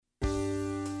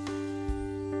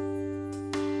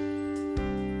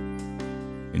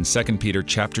In 2 Peter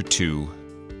chapter 2,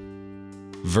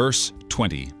 verse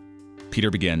 20,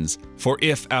 Peter begins, "For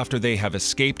if, after they have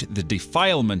escaped the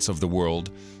defilements of the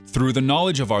world, through the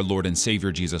knowledge of our Lord and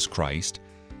Savior Jesus Christ,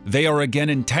 they are again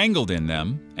entangled in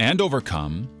them and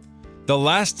overcome, the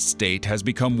last state has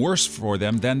become worse for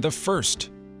them than the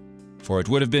first. For it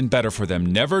would have been better for them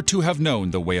never to have known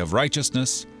the way of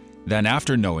righteousness than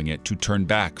after knowing it to turn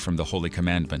back from the holy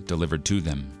commandment delivered to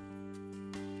them."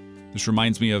 This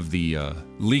reminds me of the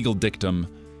legal dictum,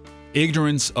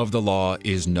 "Ignorance of the law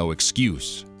is no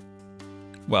excuse."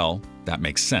 Well, that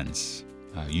makes sense.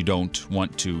 You don't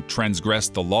want to transgress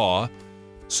the law,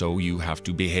 so you have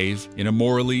to behave in a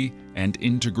morally and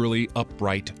integrally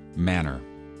upright manner.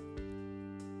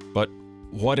 But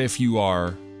what if you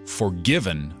are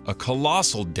forgiven a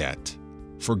colossal debt,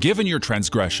 forgiven your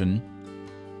transgression,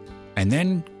 and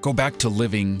then go back to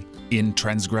living in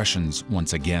transgressions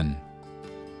once again?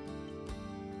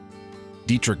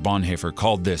 Dietrich Bonhoeffer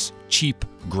called this cheap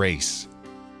grace,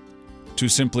 to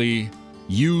simply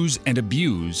use and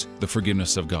abuse the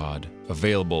forgiveness of God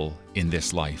available in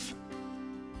this life.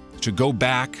 To go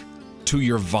back to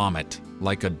your vomit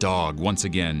like a dog once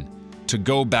again, to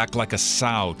go back like a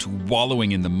sow to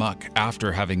wallowing in the muck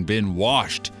after having been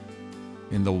washed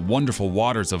in the wonderful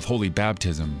waters of holy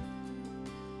baptism.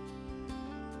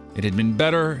 It had been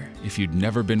better if you'd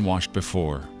never been washed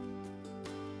before.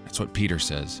 That's what Peter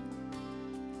says.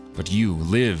 But you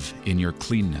live in your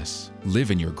cleanness, live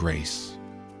in your grace,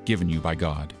 given you by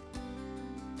God.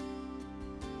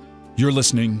 You're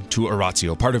listening to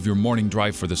Oratio, part of your morning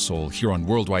drive for the soul, here on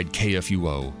Worldwide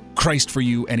KFUO. Christ for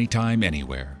you, anytime,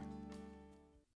 anywhere.